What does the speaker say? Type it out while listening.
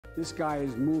This guy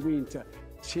is moving to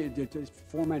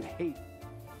foment hate.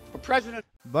 A president.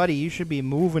 Buddy, you should be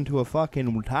moving to a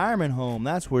fucking retirement home.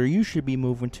 That's where you should be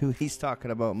moving to. He's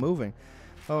talking about moving.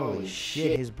 Holy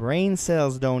shit, his brain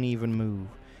cells don't even move.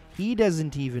 He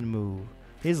doesn't even move.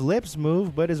 His lips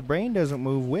move, but his brain doesn't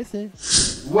move with it.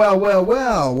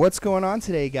 Well, what's going on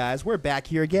today, guys? We're back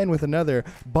here again with another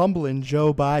bumbling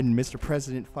Joe Biden, Mr.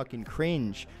 President fucking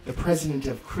Cringe. The president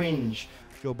of cringe.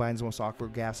 Joe Biden's most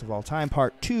awkward gaffes of all time.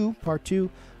 Part two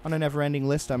on a never-ending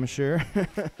list, I'm sure.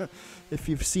 If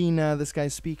you've seen this guy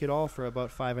speak at all for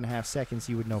about 5.5 seconds,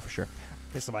 you would know for sure.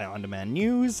 This is my on-demand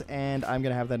news, and I'm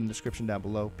going to have that in the description down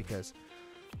below because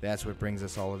that's what brings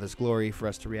us all of this glory for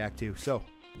us to react to. So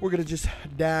we're going to just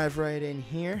dive right in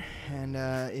here, and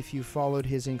if you followed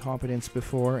his incompetence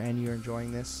before and you're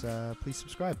enjoying this, please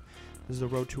subscribe. This is the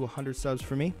road to 100 subs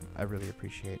for me. I really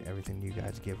appreciate everything you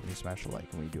guys give when you smash a like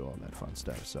and we do all that fun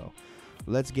stuff. So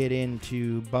let's get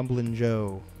into Bumbling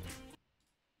Joe.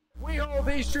 We hold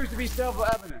these truths to be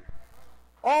self-evident.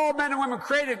 All men and women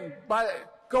created by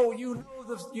go. You know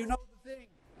the thing.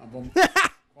 I'm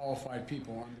qualified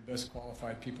people. I'm the best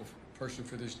qualified person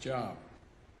for this job.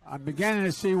 I'm beginning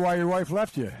to see why your wife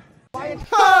left you.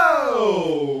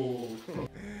 Oh!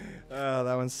 Oh,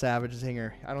 that one's savage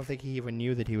zinger. I don't think he even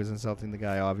knew that he was insulting the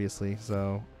guy, obviously,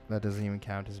 so that doesn't even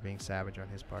count as being savage on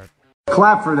his part.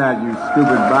 Clap for that, you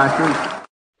stupid bastard.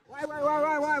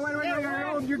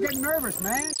 Wait, you're getting nervous,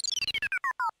 man.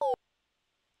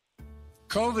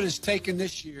 COVID has taken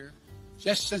this year,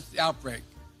 just since the outbreak,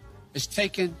 it's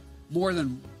taken more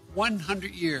than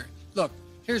 100 years. Look,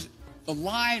 here's the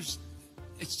lives,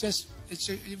 when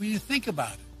you think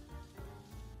about it.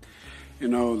 You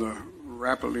know, the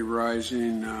rapidly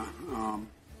rising I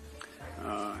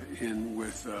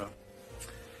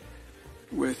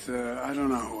don't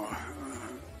know.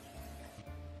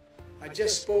 I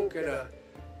just spoke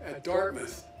at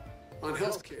Dartmouth on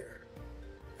healthcare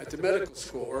at the medical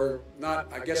school, or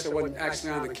not. I guess I wasn't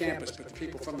actually on the campus, but the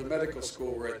people from the medical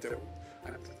school were at the.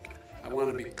 I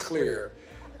want to be clear.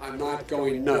 I'm not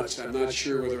going nuts. I'm not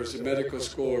sure whether it was a medical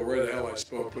school or where the hell I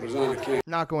spoke, but it was on the campus.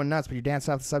 Not going nuts, but you dance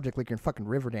off the subject like you're in fucking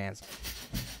Riverdance.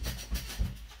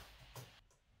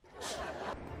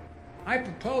 I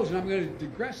propose, and I'm going to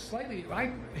digress slightly.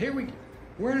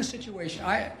 We're in a situation.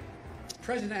 The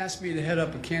president asked me to head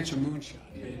up a cancer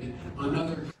moonshine.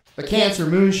 A cancer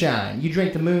moonshine. You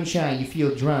drink the moonshine, you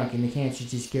feel drunk, and the cancer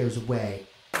just goes away.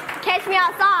 Catch me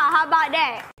outside. How about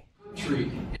that?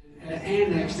 Country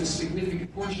annexed a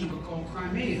significant portion of it called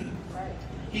Crimea. Right.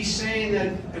 He's saying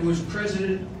that it was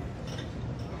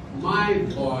my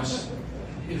boss,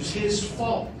 it was his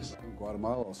fault.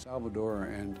 Guatemala, El Salvador,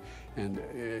 and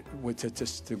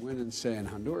to go in and say in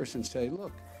Honduras and say,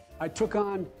 look, I took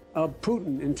on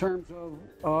Putin in terms of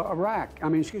Iraq.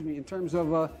 In terms of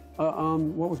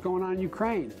what was going on in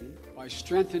Ukraine. By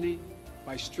strengthening,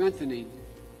 by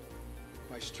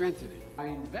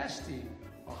investing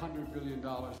 $100 billion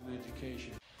in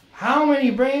education. How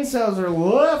many brain cells are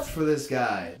left for this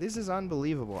guy? This is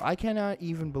unbelievable. I cannot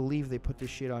even believe they put this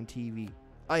shit on TV.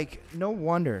 Like, no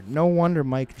wonder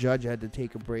Mike Judge had to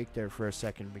take a break there for a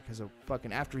second because of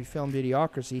fucking after he filmed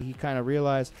Idiocracy, he kind of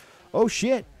realized, oh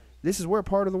shit, this is where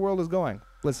part of the world is going.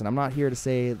 Listen, I'm not here to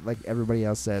say, like everybody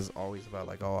else says always about,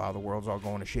 like, oh, how the world's all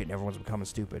going to shit and everyone's becoming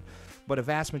stupid. But a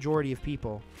vast majority of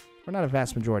people, or not a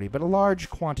vast majority, but a large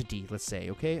quantity, let's say,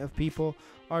 okay, of people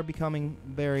are becoming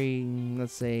very,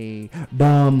 let's say,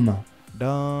 dumb.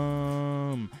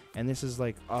 And this is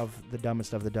like of the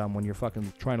dumbest of the dumb when you're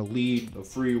fucking trying to lead the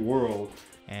free world.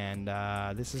 And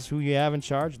this is who you have in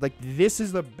charge. Like, this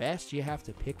is the best you have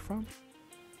to pick from.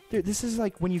 Dude, this is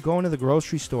like when you go into the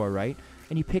grocery store, right?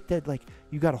 And you pick that, like,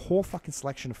 you got a whole fucking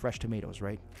selection of fresh tomatoes,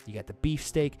 right? You got the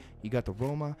beefsteak, you got the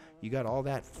Roma, you got all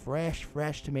that fresh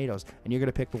tomatoes. And you're going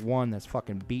to pick the one that's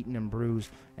fucking beaten and bruised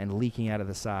and leaking out of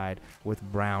the side with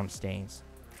brown stains.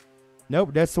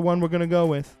 Nope, that's the one we're going to go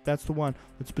with. That's the one.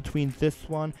 It's between this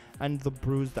one and the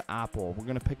bruised apple. We're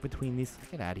going to pick between these.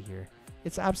 Get out of here.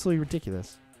 It's absolutely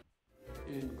ridiculous.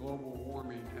 In global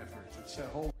warming efforts, it's a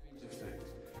whole range of things.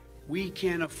 We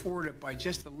can't afford it by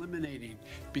just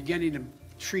beginning to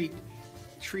treat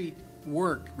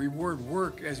work, reward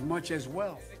work as much as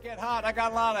wealth. It get hot. I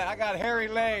got hairy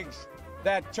legs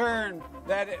that turn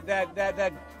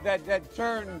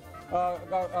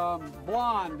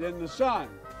blonde in the sun.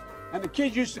 And the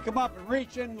kids used to come up and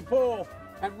reach in the pool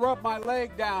and rub my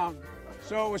leg down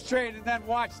so it was straight and then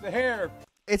watch the hair.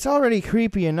 It's already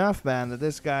creepy enough, man, that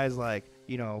this guy's like,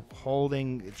 you know,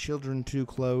 holding children too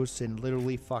close and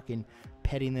literally fucking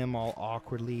petting them all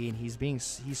awkwardly. And he's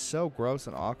so gross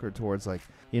and awkward towards, like,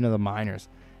 you know, the minors.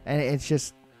 And it's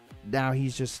just, now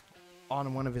he's just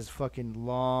on one of his fucking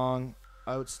long,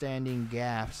 outstanding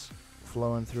gaffes,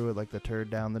 flowing through it like the turd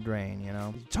down the drain, you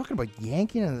know? He's talking about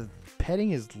yanking and petting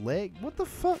his leg? What the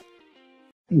fuck?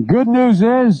 Good news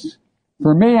is,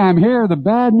 for me, I'm here. The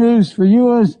bad news for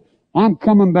you is, I'm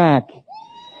coming back.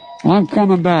 I'm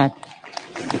coming back.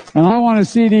 And I want to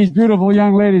see these beautiful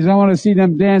young ladies. I want to see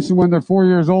them dancing when they're 4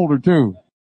 years older, too.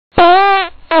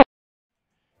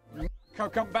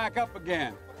 Come back up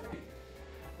again.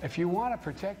 If you want to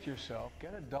protect yourself,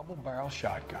 get a double-barrel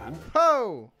shotgun.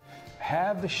 Oh!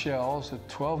 Have the shells, a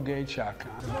 12-gauge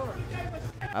shotgun.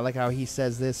 I like how he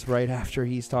says this right after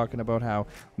he's talking about how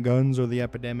guns are the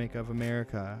epidemic of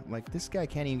America. Like, this guy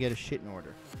can't even get his shit in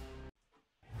order.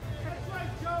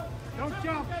 Don't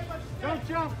jump! Don't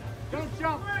jump! Don't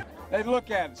jump! They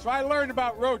look at it. So I learned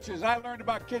about roaches. I learned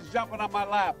about kids jumping on my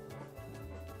lap.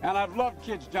 And I've loved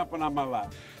kids jumping on my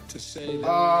lap. To say that.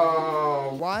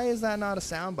 Oh, why is that not a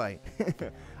soundbite?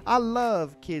 I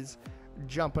love kids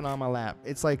jumping on my lap.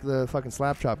 It's like the fucking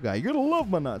slap chop guy. You're gonna love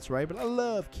my nuts, right? But I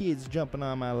love kids jumping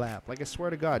on my lap. Like, I swear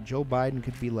to God, Joe Biden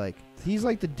could be like, he's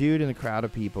like the dude in the crowd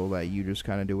of people that you just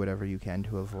kind of do whatever you can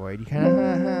to avoid. You kind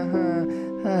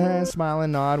of smile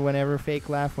and nod whenever, fake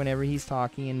laugh whenever he's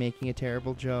talking and making a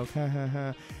terrible joke.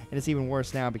 And it's even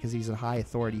worse now because he's a high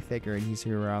authority figure and he's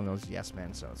here around those yes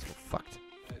men, so it's fucked.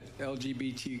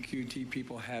 LGBTQT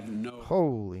people have no.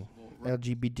 Holy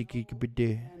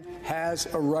LGBTQ. Has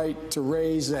a right to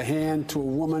raise a hand to a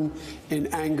woman in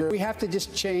anger. We have to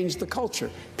just change the culture,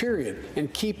 period,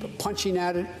 and keep punching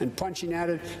at it and punching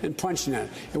at it and punching at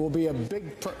it. It will be a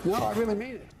big. No, I really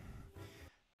mean it.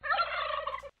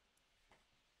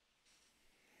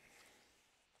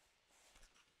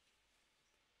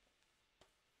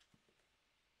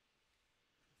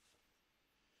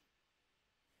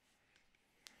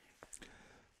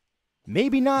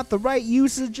 Maybe not the right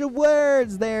usage of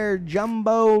words there,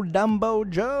 Jumbo Dumbo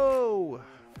Joe.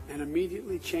 And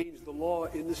immediately change the law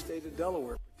in the state of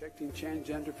Delaware protecting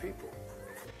transgender people.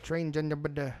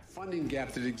 Transgender. Funding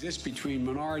gap that exists between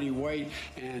minority white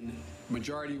and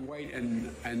majority white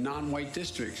and non-white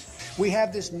districts. We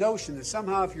have this notion that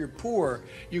somehow if you're poor,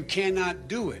 you cannot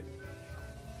do it.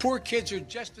 Poor kids are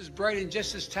just as bright and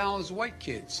just as talented as white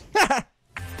kids.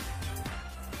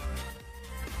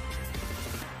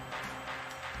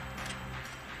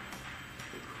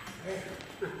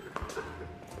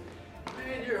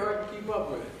 Man, you're hard to keep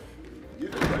up with. You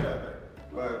can play that thing.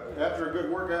 But after a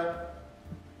good workout,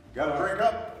 got a drink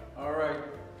up? All right.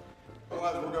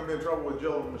 Otherwise, we're going to be in trouble with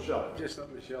Jill and Michelle. Just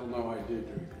let Michelle know I did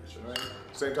drink this, all right?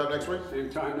 Same time next week? Same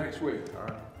time next week. All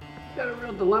right. You got a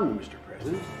real dilemma, Mr.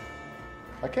 President.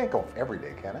 I can't go every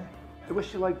day, can I?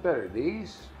 Which you like better,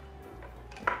 these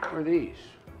or these?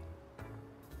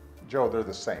 Joe, they're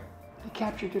the same. They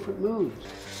capture different moods.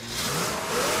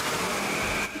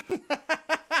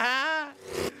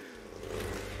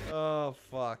 Oh,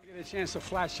 fuck. I get a chance to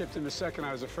flash shift in a second.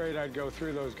 I was afraid I'd go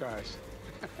through those guys.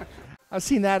 I've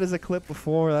seen that as a clip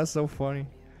before. That's so funny.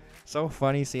 So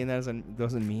funny seeing that as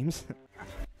those in memes.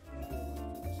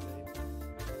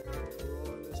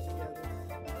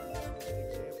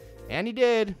 And he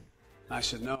did. I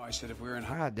said, no. I said, if we were in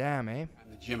God damn, eh? in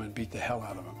the gym and beat the hell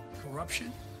out of him.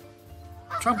 Corruption?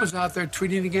 Trump was out there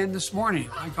tweeting again this morning.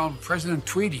 I called President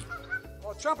Tweety.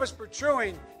 Well, Trump is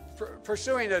pursuing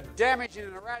a damaging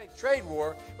and erratic trade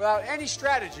war without any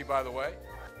strategy, by the way.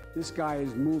 This guy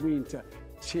is moving to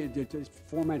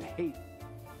foment hate.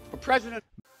 A president.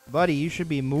 Buddy, you should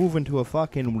be moving to a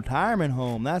fucking retirement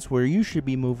home. That's where you should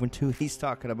be moving to. He's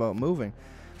talking about moving.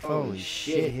 Holy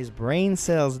shit, his brain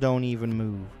cells don't even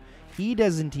move. He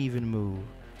doesn't even move.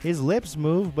 His lips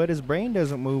move, but his brain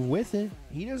doesn't move with it.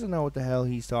 He doesn't know what the hell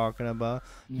he's talking about.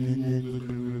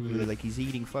 Like he's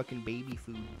eating fucking baby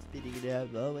food, spitting it out.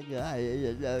 Oh my God,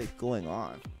 what's going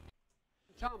on?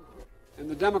 Trump and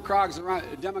the demagogues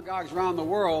around the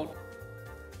world.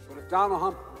 But if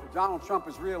Donald Trump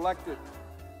is reelected,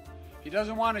 he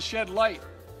doesn't want to shed light.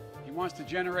 He wants to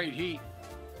generate heat.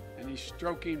 And he's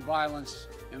stroking violence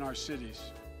in our cities.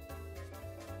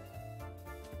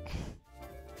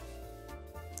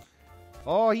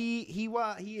 Oh, he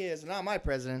is not my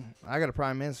president. I got a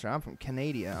prime minister. I'm from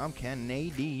Canada. I'm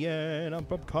Canadian. I'm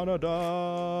from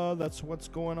Canada. That's what's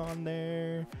going on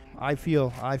there. I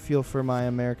feel for my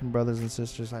American brothers and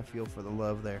sisters. I feel for the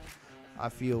love there. I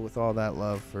feel with all that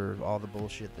love for all the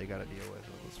bullshit they got to deal with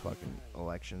those fucking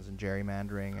elections and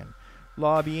gerrymandering and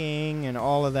lobbying and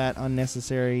all of that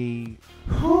unnecessary.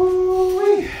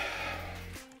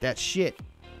 That shit.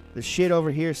 The shit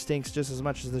over here stinks just as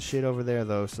much as the shit over there,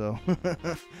 though, so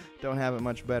don't have it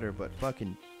much better. But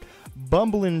fucking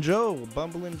Bumbling Joe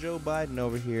Biden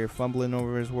over here, fumbling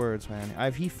over his words,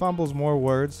 man. He fumbles more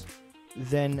words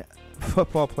than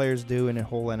football players do in a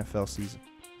whole NFL season.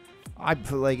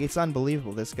 It's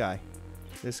unbelievable. This guy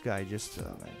just,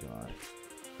 oh my God.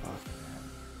 Fuck, man.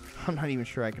 I'm not even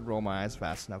sure I can roll my eyes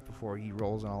fast enough before he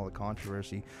rolls on all the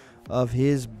controversy of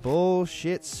his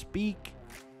bullshit speak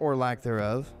or lack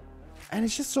thereof. And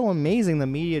it's just so amazing. The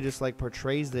media just like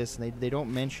portrays this, and they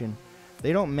don't mention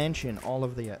all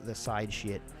of the side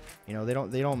shit. You know, they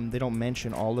don't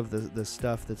mention all of the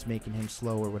stuff that's making him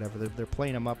slow or whatever. They're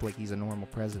playing him up like he's a normal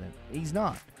president. He's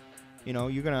not. You know,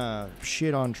 you're gonna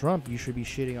shit on Trump, you should be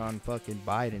shitting on fucking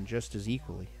Biden just as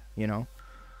equally. You know,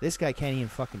 this guy can't even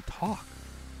fucking talk.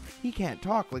 He can't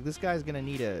talk. Like, this guy's gonna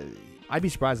need I'd be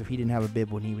surprised if he didn't have a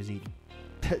bib when he was eating.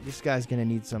 This guy's gonna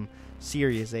need some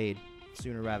serious aid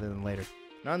sooner rather than later.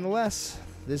 Nonetheless,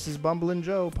 this is Bumbling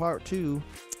Joe Part 2.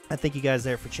 I thank you guys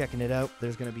there for checking it out.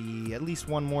 There's going to be at least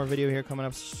one more video here coming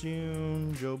up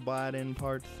soon. Joe Biden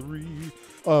Part 3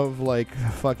 of like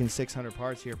fucking 600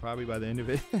 parts here probably by the end of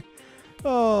it.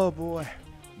 Oh boy.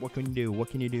 What can you do? What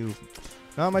can you do?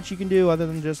 Not much you can do other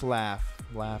than just laugh.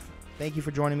 Thank you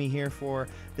for joining me here for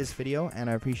this video, and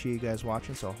I appreciate you guys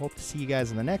watching, so I hope to see you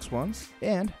guys in the next ones,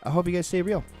 and I hope you guys stay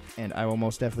real, and I will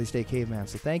most definitely stay caveman,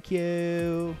 so thank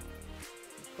you.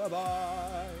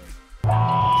 Bye-bye.